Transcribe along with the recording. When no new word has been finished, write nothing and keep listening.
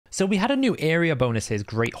So we had a new area bonuses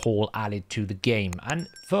Great Hall added to the game, and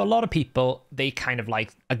for a lot of people, they kind of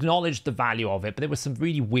like acknowledged the value of it, but there was some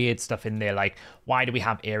really weird stuff in there, like why do we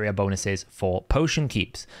have area bonuses for potion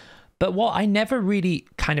keeps? But what I never really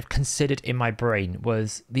kind of considered in my brain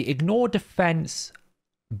was the ignore defense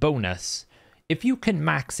bonus. If you can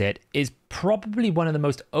max it, is probably one of the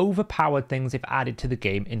most overpowered things they've added to the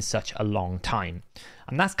game in such a long time.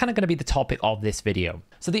 And that's kind of going to be the topic of this video.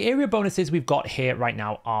 So the area bonuses we've got here right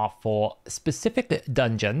now are for specific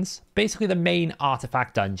dungeons, basically the main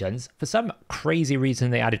artifact dungeons. For some crazy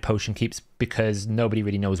reason, they added potion keeps because nobody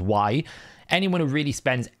really knows why. Anyone who really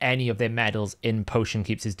spends any of their medals in potion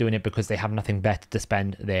keeps is doing it because they have nothing better to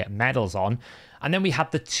spend their medals on. And then we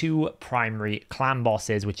have the two primary clan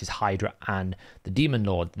bosses, which is Hydra and the Demon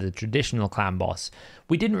Lord, the traditional clan boss.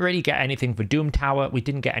 We didn't really get anything for Doom Tower. We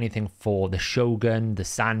didn't get anything for the Shogun, the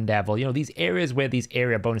Sand Devil. You know, these areas where these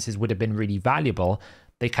area bonuses would have been really valuable,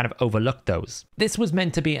 they kind of overlooked those. This was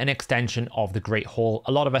meant to be an extension of the Great Hall.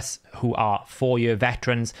 A lot of us who are 4-year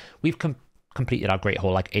veterans, we've completed our Great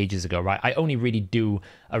Hall like ages ago, right? I only really do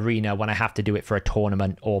arena when I have to do it for a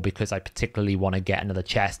tournament or because I particularly want to get another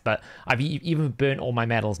chest, but I've even burnt all my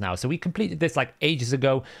medals now. So we completed this like ages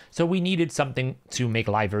ago. So we needed something to make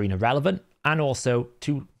live arena relevant and also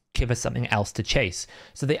to give us something else to chase.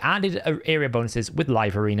 So they added area bonuses with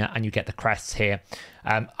live arena and you get the crests here.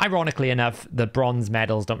 Ironically enough, the bronze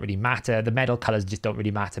medals don't really matter. The medal colors just don't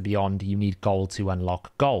really matter beyond you need gold to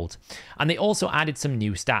unlock gold. And they also added some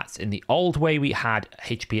new stats. In the old way, we had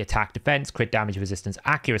HP, attack, defense, crit damage, resistance,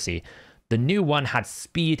 accuracy. The new one had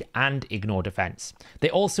speed and ignore defense. They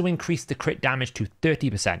also increased the crit damage to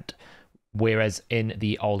 30%. Whereas in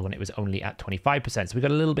the old one, it was only at 25%. So we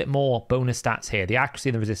got a little bit more bonus stats here. The accuracy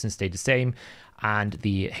and the resistance stayed the same, and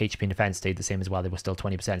the HP and defense stayed the same as well. They were still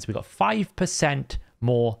 20%. So we got 5%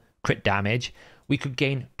 more crit damage. We could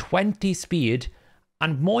gain 20 speed,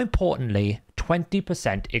 and more importantly,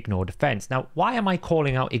 20% ignore defense. Now, why am I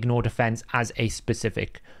calling out ignore defense as a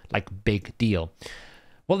specific, like, big deal?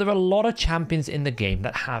 Well, there are a lot of champions in the game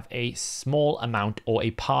that have a small amount or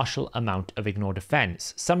a partial amount of ignore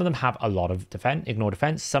defense. Some of them have a lot of ignore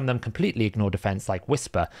defense. Some of them completely ignore defense, like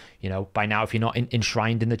Whisper. You know, by now, if you're not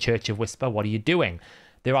enshrined in the Church of Whisper, what are you doing?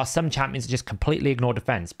 There are some champions that just completely ignore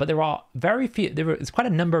defense, but there are very few. There's quite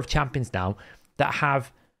a number of champions now that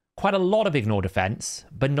have quite a lot of ignore defense,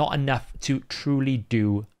 but not enough to truly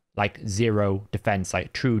do like zero defense,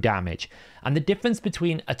 like true damage. And the difference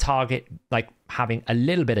between a target like having a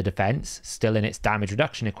little bit of defense still in its damage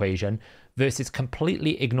reduction equation versus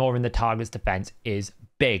completely ignoring the target's defense is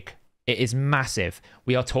big. It is massive.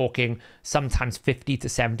 We are talking sometimes 50 to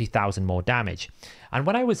 70,000 more damage. And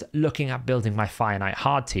when I was looking at building my Fire Knight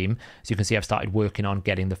Hard team, as you can see, I've started working on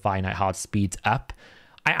getting the Fire Knight Hard speeds up.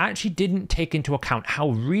 I actually didn't take into account how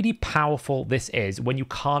really powerful this is when you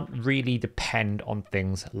can't really depend on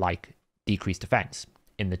things like decreased defense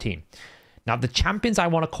in the team. Now, the champions I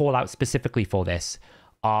want to call out specifically for this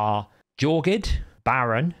are Jorgid,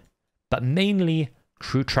 Baron, but mainly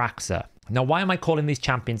Crutraxa. Now, why am I calling these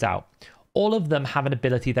champions out? All of them have an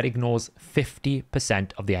ability that ignores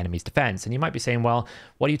 50% of the enemy's defense. And you might be saying, well,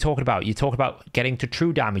 what are you talking about? You talk about getting to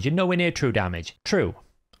true damage. You're nowhere near true damage. True.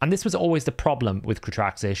 And this was always the problem with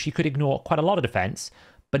Crutraxa. She could ignore quite a lot of defense,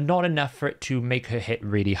 but not enough for it to make her hit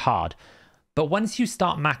really hard. But once you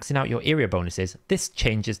start maxing out your area bonuses, this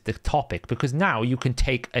changes the topic, because now you can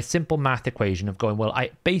take a simple math equation of going, well, I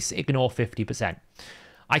base ignore 50%.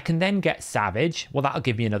 I can then get Savage. Well, that'll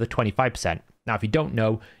give me another 25%. Now, if you don't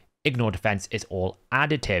know, ignore defense is all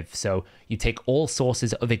additive. So you take all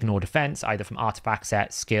sources of ignore defense, either from artifact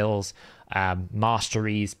sets, skills,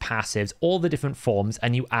 masteries, passives, all the different forms,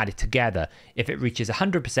 and you add it together. If it reaches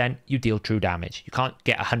 100%, you deal true damage. You can't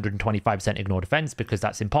get 125% ignore defense because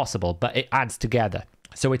that's impossible, but it adds together.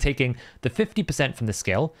 So we're taking the 50% from the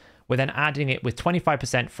skill, we're then adding it with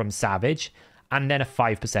 25% from Savage, and then a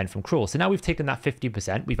 5% from Cruel. So now we've taken that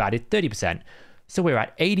 50%, we've added 30%. So we're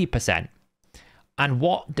at 80%. And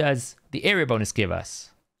what does the area bonus give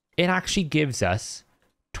us? It actually gives us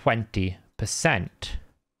 20%.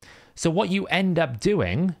 So what you end up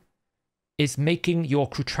doing is making your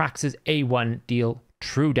Crutraxa's A1 deal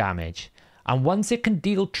true damage. And once it can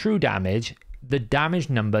deal true damage, the damage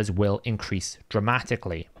numbers will increase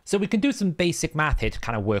dramatically. So we can do some basic math here to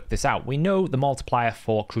kind of work this out. We know the multiplier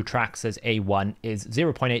for Crutraxa's A1 is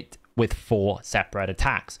 0.8 with 4 separate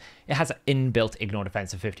attacks. It has an inbuilt ignore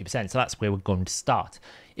defense of 50%, so that's where we're going to start.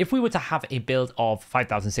 If we were to have a build of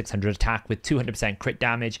 5,600 attack with 200% crit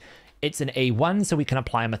damage, It's an A1, so we can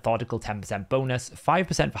apply a methodical 10% bonus,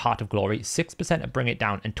 5% for Heart of Glory, 6% to Bring It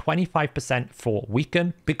Down, and 25% for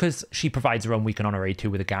Weaken, because she provides her own Weaken on her A2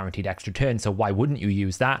 with a guaranteed extra turn, so why wouldn't you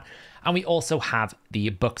use that? And we also have the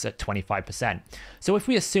books at 25%. So if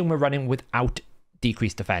we assume we're running without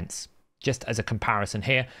decreased defense, just as a comparison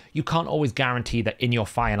here, you can't always guarantee that in your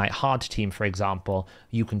Fire Knight hard team, for example,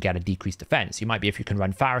 you can get a decreased defense. You might be if you can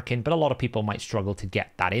run Farrakhan, but a lot of people might struggle to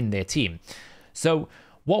get that in their team. So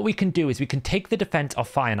what we can do is we can take the defense of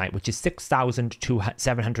Fire Knight, which is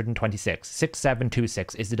 6,726.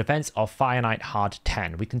 6726 is the defense of Fire Knight hard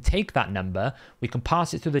 10. We can take that number, we can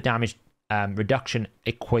pass it through the damage reduction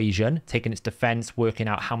equation, taking its defense, working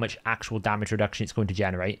out how much actual damage reduction it's going to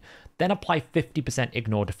generate, then apply 50%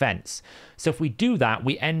 ignore defense. So if we do that,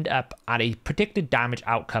 we end up at a predicted damage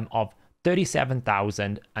outcome of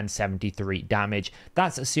 37,073 damage.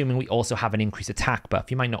 That's assuming we also have an increased attack buff.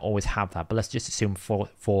 You might not always have that, but let's just assume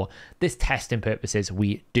for this testing purposes,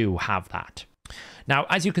 we do have that. Now,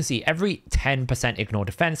 as you can see, every 10% ignore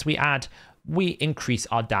defense we add, we increase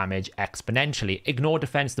our damage exponentially. Ignore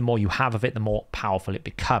defense, the more you have of it, the more powerful it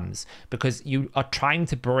becomes, because you are trying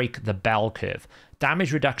to break the bell curve.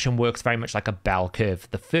 Damage reduction works very much like a bell curve.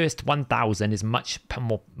 The first 1,000 is much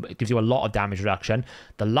more, it gives you a lot of damage reduction.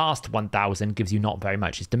 The last 1,000 gives you not very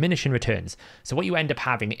much. It's diminishing returns. So what you end up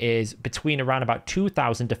having is between around about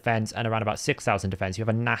 2,000 defense and around about 6,000 defense, you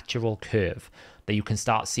have a natural curve that you can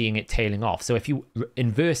start seeing it tailing off. So if you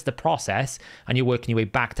inverse the process and you're working your way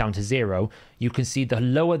back down to 0, you can see the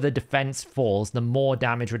lower the defense falls, the more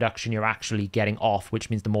damage reduction you're actually getting off,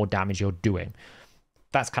 which means the more damage you're doing.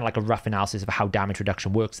 That's kind of like a rough analysis of how damage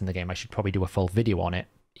reduction works in the game. I should probably do a full video on it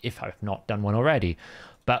if I've not done one already.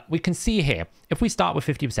 But we can see here, if we start with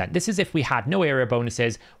 50%, this is if we had no area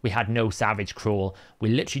bonuses, we had no Savage Cruel, we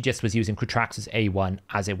literally just was using Crutrax's A1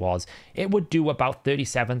 as it was, it would do about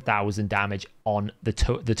 37,000 damage on the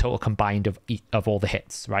total combined of all the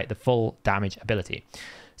hits, right? The full damage ability.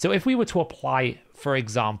 So if we were to apply, for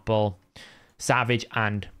example, Savage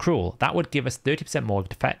and Cruel, that would give us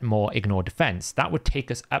 30% more ignore defense. That would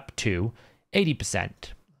take us up to 80%.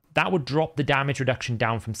 That would drop the damage reduction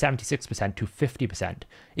down from 76% to 50%.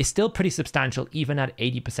 It's still pretty substantial even at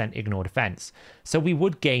 80% ignore defense. So we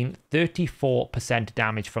would gain 34%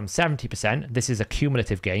 damage from 70%. This is a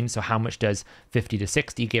cumulative gain. So how much does 50 to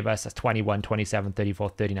 60 give us? That's 21, 27, 34,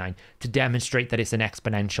 39 to demonstrate that it's an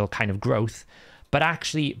exponential kind of growth. But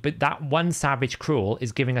that one Savage Cruel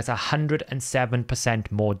is giving us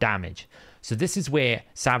 107% more damage. So this is where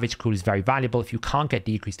Savage Cruel is very valuable. If you can't get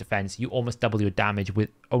decreased defense, you almost double your damage with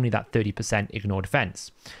only that 30% ignore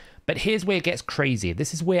defense. But here's where it gets crazy.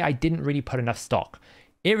 This is where I didn't really put enough stock.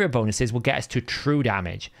 Area bonuses will get us to true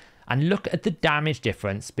damage. And look at the damage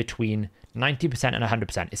difference between 90% and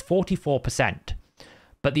 100%. It's 44%.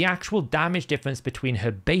 But the actual damage difference between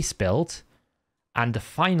her base build and the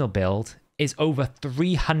final build is over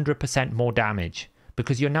 300% more damage,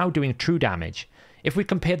 because you're now doing true damage. If we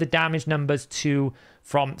compare the damage numbers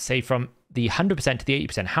from the 100% to the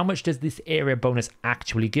 80%, how much does this area bonus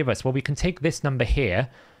actually give us? Well, we can take this number here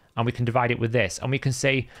and we can divide it with this, and we can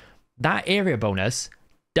say that area bonus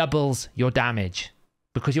doubles your damage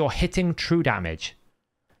because you're hitting true damage.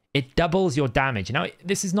 It doubles your damage. Now,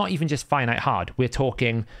 this is not even just finite hard. We're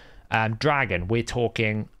talking Dragon. We're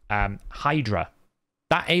talking Hydra.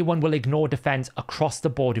 That A1 will ignore defense across the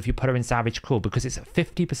board if you put her in Savage Cruel because it's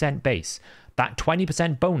 50% base. That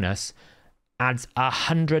 20% bonus adds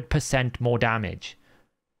 100% more damage.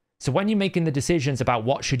 So when you're making the decisions about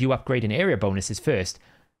what should you upgrade in area bonuses first,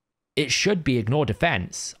 it should be ignore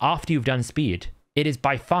defense after you've done speed. It is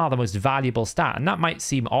by far the most valuable stat, and that might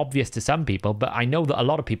seem obvious to some people, but I know that a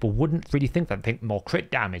lot of people wouldn't really think that. Think more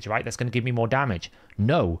crit damage, right? That's going to give me more damage.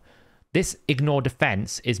 No. This ignore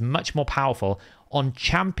defense is much more powerful on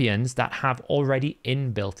champions that have already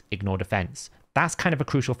inbuilt ignore defense. That's kind of a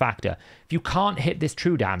crucial factor. If you can't hit this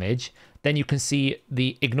true damage, then you can see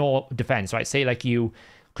the ignore defense, right? Say like you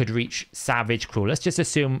could reach Savage Cruel. Let's just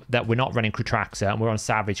assume that we're not running Crutraxa and we're on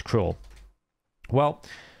Savage Cruel. Well,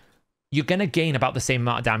 you're going to gain about the same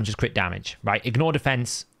amount of damage as crit damage, right? Ignore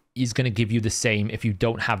defense is going to give you the same if you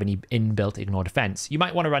don't have any inbuilt ignore defense. You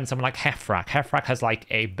might want to run someone like Hellhades. Hellhades has like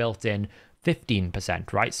a built-in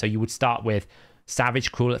 15%, right? So you would start with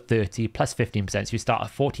Savage Cruel at 30 plus 15%. So you start at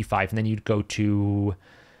 45 and then you'd go to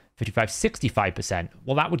 55, 65%.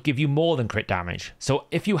 Well, that would give you more than crit damage. So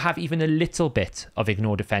if you have even a little bit of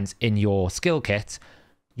ignore defense in your skill kit,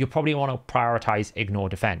 you probably want to prioritize ignore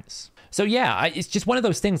defense. So yeah, it's just one of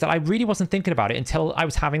those things that I really wasn't thinking about it until I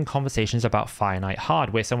was having conversations about Fire Knight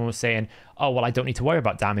Hard, where someone was saying, oh, well, I don't need to worry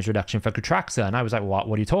about damage reduction for Katraxa. And I was like, what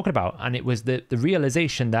are you talking about? And it was the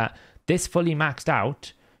realization that this fully maxed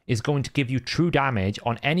out is going to give you true damage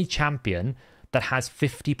on any champion that has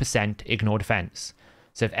 50% ignore defense.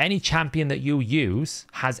 So if any champion that you use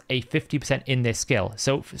has a 50% in their skill.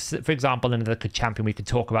 So for example, another champion we could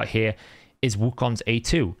talk about here is Wukong's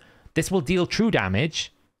A2. This will deal true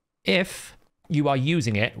damage if you are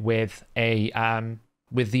using it with the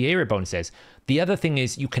area bonuses. The other thing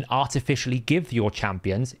is you can artificially give your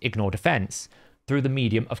champions ignore defense through the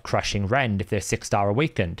medium of Crushing Rend if they're 6-star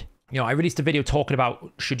awakened. You know, I released a video talking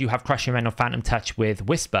about should you have Crushing Rend or Phantom Touch with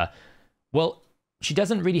Whisper. Well, she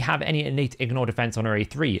doesn't really have any innate ignore defense on her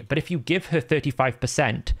A3, but if you give her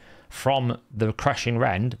 35% from the Crushing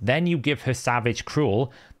Rend, then you give her Savage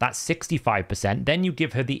Cruel, that's 65%, then you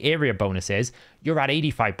give her the area bonuses, you're at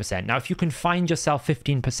 85%. Now, if you can find yourself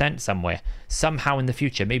 15% somewhere, somehow in the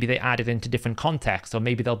future, maybe they add it into different contexts, or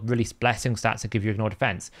maybe they'll release blessing stats that give you ignore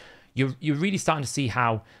defense, you're really starting to see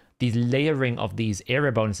how the layering of these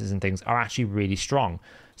area bonuses and things are actually really strong.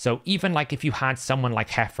 So even like if you had someone like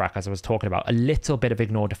Heffrak, as I was talking about, a little bit of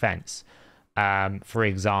ignore defense, for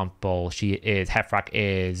example, Heffrak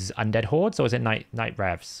is Undead Hordes, or is it Night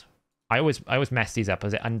Revs? I always mess these up.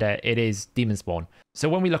 It is Demon Spawn. So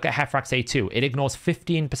when we look at Heffrak's A2, it ignores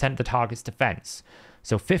 15% of the target's defense.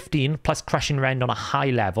 So 15 plus Crushing Rend on a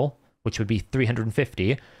high level, which would be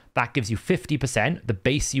 350, that gives you 50%, the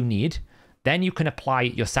base you need. Then you can apply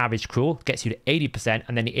your Savage Cruel, gets you to 80%,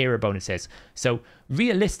 and then the area bonuses. So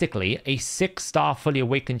realistically, a 6-star fully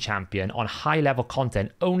awakened champion on high-level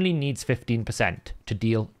content only needs 15% to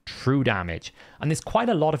deal true damage. And there's quite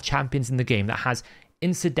a lot of champions in the game that has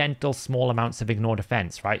incidental small amounts of ignore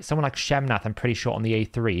defense, right? Someone like Shemnath, I'm pretty sure on the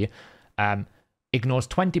A3, ignores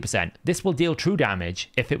 20%. This will deal true damage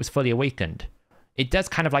if it was fully awakened. It does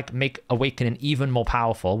kind of like make Awakening even more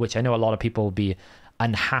powerful, which I know a lot of people will be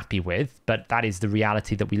unhappy with, but that is the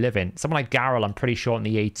reality that we live in. Someone like Garrel, I'm pretty sure on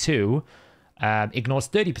the A2, ignores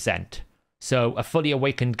 30%. So a fully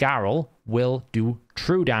awakened Garrel will do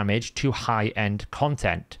true damage to high-end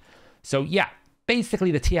content. So yeah, basically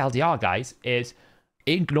the TLDR, guys, is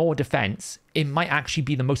ignore defense. It might actually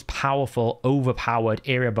be the most powerful, overpowered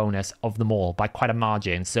area bonus of them all by quite a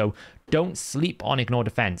margin. So don't sleep on ignore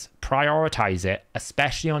defense. Prioritize it,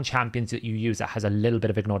 especially on champions that you use that has a little bit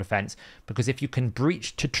of ignore defense, because if you can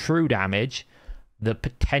breach to true damage, the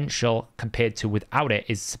potential compared to without it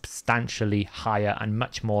is substantially higher and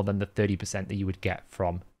much more than the 30% that you would get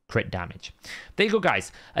from crit damage. There you go,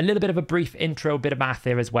 guys. A little bit of a brief intro, bit of math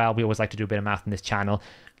there as well. We always like to do a bit of math in this channel.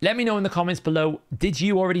 Let me know in the comments below, did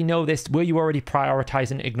you already know this? Were you already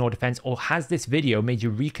prioritizing ignore defense, or has this video made you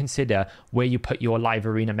reconsider where you put your live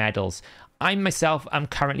arena medals? I myself am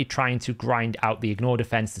currently trying to grind out the ignore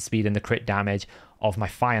defense, the speed and the crit damage of my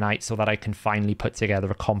Fire Knight so that I can finally put together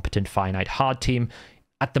a competent Fire Knight hard team.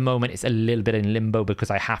 At the moment, it's a little bit in limbo because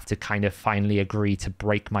I have to kind of finally agree to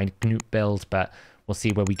break my Gnut build, but we'll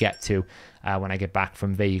see where we get to when I get back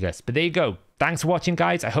from Vegas. But there you go. Thanks for watching,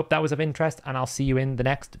 guys. I hope that was of interest, and I'll see you in the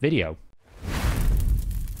next video.